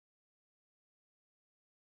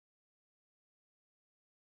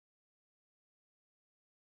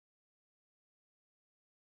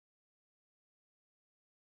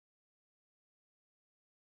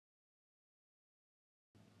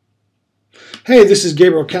Hey, this is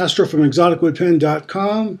Gabriel Castro from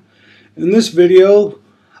ExoticWoodPen.com. In this video,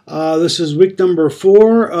 this is week number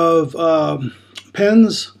 4 of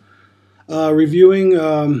pens reviewing.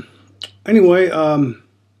 Here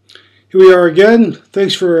we are again.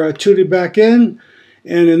 Thanks for tuning back in.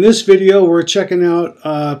 And in this video, we're checking out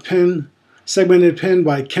Segmented Pen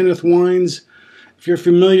by Kenneth Wines. If you're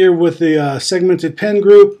familiar with the Segmented Pen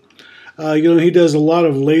group, he does a lot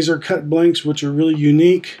of laser cut blanks, which are really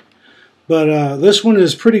unique. But this one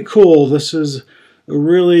is pretty cool. This is a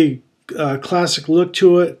really classic look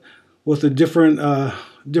to it with a different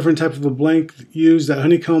type of a blank used, that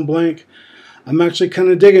honeycomb blank. I'm actually kind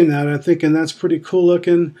of digging that. I'm thinking that's pretty cool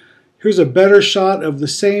looking. Here's a better shot of the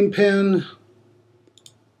same pen.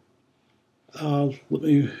 Let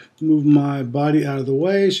me move my body out of the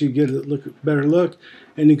way so you get a better look.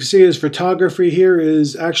 And you can see his photography here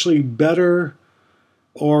is actually better,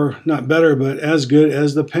 or not better, but as good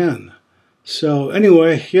as the pen. So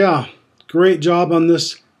anyway, yeah, great job on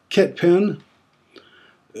this kit pen.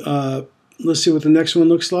 Let's see what the next one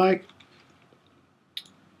looks like.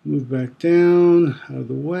 Move back down, out of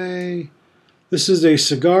the way. This is a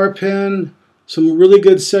cigar pen. Some really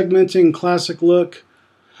good segmenting, classic look.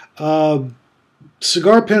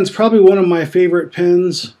 Cigar pen's probably one of my favorite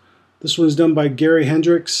pens. This one's done by Gary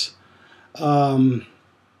Hendricks. Yeah,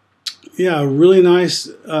 really nice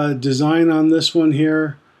design on this one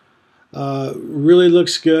here. Really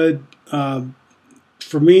looks good.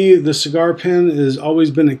 For me, the cigar pen has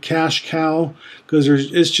always been a cash cow because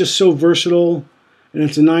it's just so versatile, and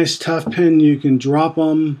it's a nice tough pen. You can drop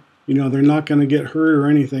them. They're not going to get hurt or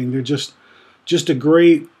anything. They're just a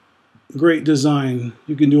great design.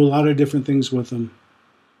 You can do a lot of different things with them.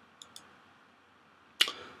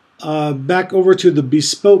 Back over to the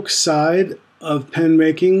bespoke side of pen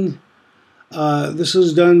making. This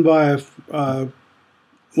was done by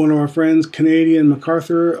one of our friends, Canadian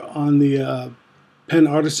MacArthur, on the Pen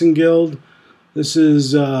Artisan Guild. This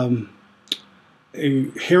is a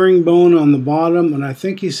herringbone on the bottom, and I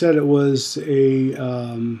think he said it was a,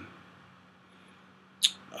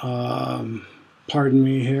 pardon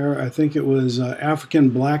me here, I think it was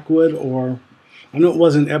African Blackwood, or I know it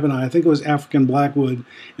wasn't ebonite, I think it was African Blackwood,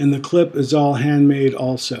 and the clip is all handmade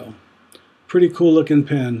also. Pretty cool looking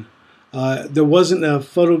pen. There wasn't a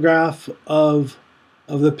photograph of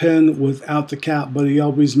the pen without the cap, but he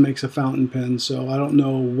always makes a fountain pen, so I don't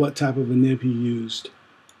know what type of a nib he used.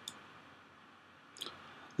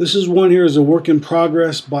 This is one here is a work in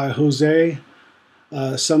progress by Jose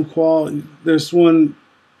Sumqual. There's one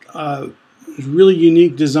really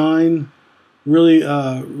unique design,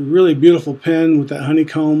 really beautiful pen with that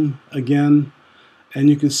honeycomb again, and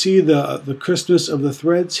you can see the crispness of the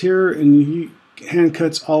threads here, and he hand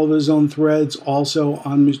cuts all of his own threads also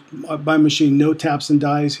by machine. No taps and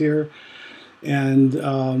dies here. And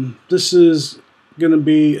this is going to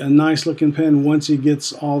be a nice looking pen once he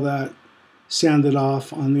gets all that sanded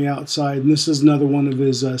off on the outside. And this is another one of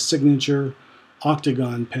his signature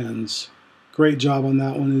octagon pens. Great job on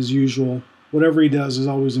that one as usual. Whatever he does is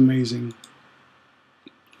always amazing.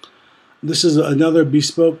 This is another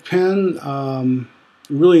bespoke pen.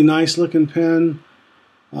 Really nice looking pen.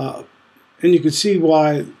 And you can see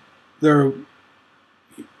why I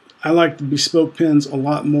like the bespoke pens a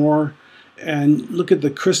lot more. And look at the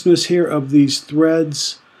crispness here of these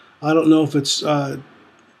threads. I don't know if it's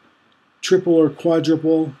triple or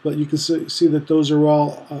quadruple, but you can see that those are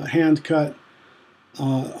all hand cut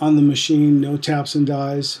on the machine. No taps and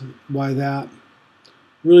dies. Why that?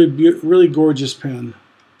 Really gorgeous pen.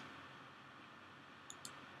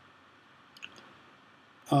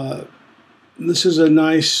 This is a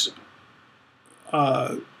nice,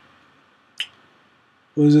 was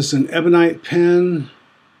this an ebonite pen?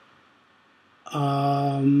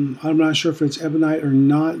 I'm not sure if it's ebonite or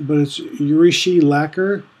not, but it's Urishi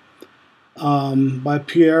lacquer by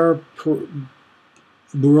Pierre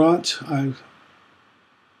Burat.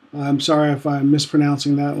 I'm sorry if I'm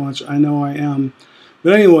mispronouncing that much. I know I am.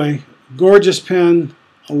 But anyway, gorgeous pen.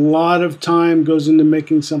 A lot of time goes into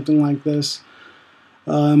making something like this.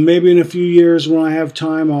 Maybe in a few years when I have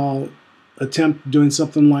time, I'll attempt doing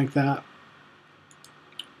something like that.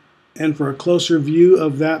 And for a closer view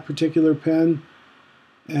of that particular pen,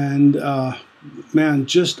 and man,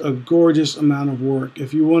 just a gorgeous amount of work.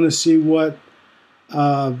 If you want to see what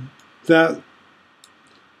that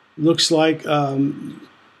looks like, probably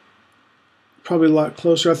a lot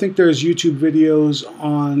closer. I think there's YouTube videos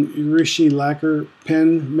on Urishi lacquer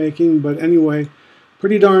pen making, but anyway,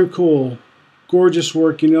 pretty darn cool. Gorgeous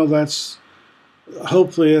work. That's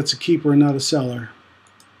hopefully it's a keeper, not a seller.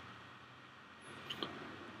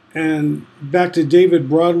 And back to David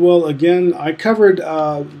Broadwell again. I covered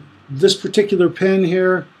this particular pen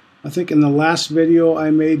here, I think in the last video I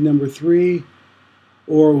made, number 3,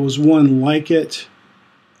 or it was one like it.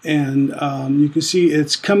 And you can see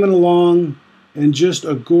it's coming along, and just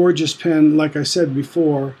a gorgeous pen, like I said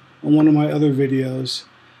before on one of my other videos.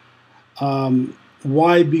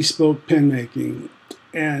 Why bespoke pen making?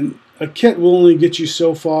 And a kit will only get you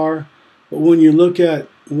so far, but when you look at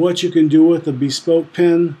what you can do with a bespoke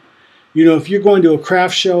pen, you know, if you're going to a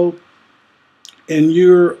craft show and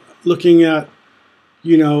you're looking at,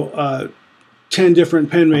 you know, 10 different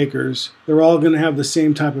pen makers, they're all going to have the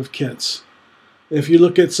same type of kits. If you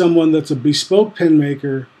look at someone that's a bespoke pen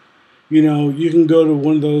maker, you know, you can go to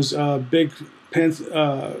one of those big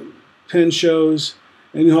pen shows,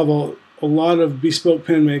 and you have a lot of bespoke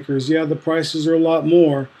pen makers. Yeah, the prices are a lot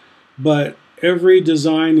more, but every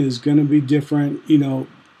design is going to be different, you know,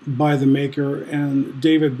 by the maker. And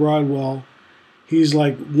David Broadwell, he's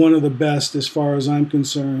like one of the best as far as I'm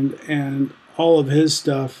concerned, and all of his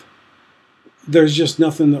stuff, there's just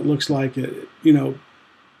nothing that looks like it. You know,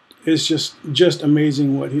 it's just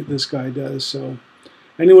amazing what this guy does. So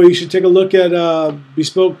anyway, you should take a look at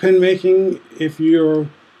bespoke pen making if you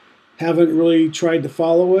haven't really tried to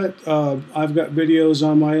follow it. I've got videos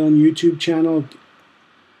on my own YouTube channel,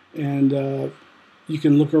 and you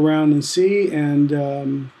can look around and see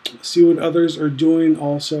what others are doing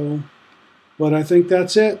also. But I think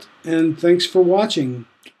that's it, and thanks for watching.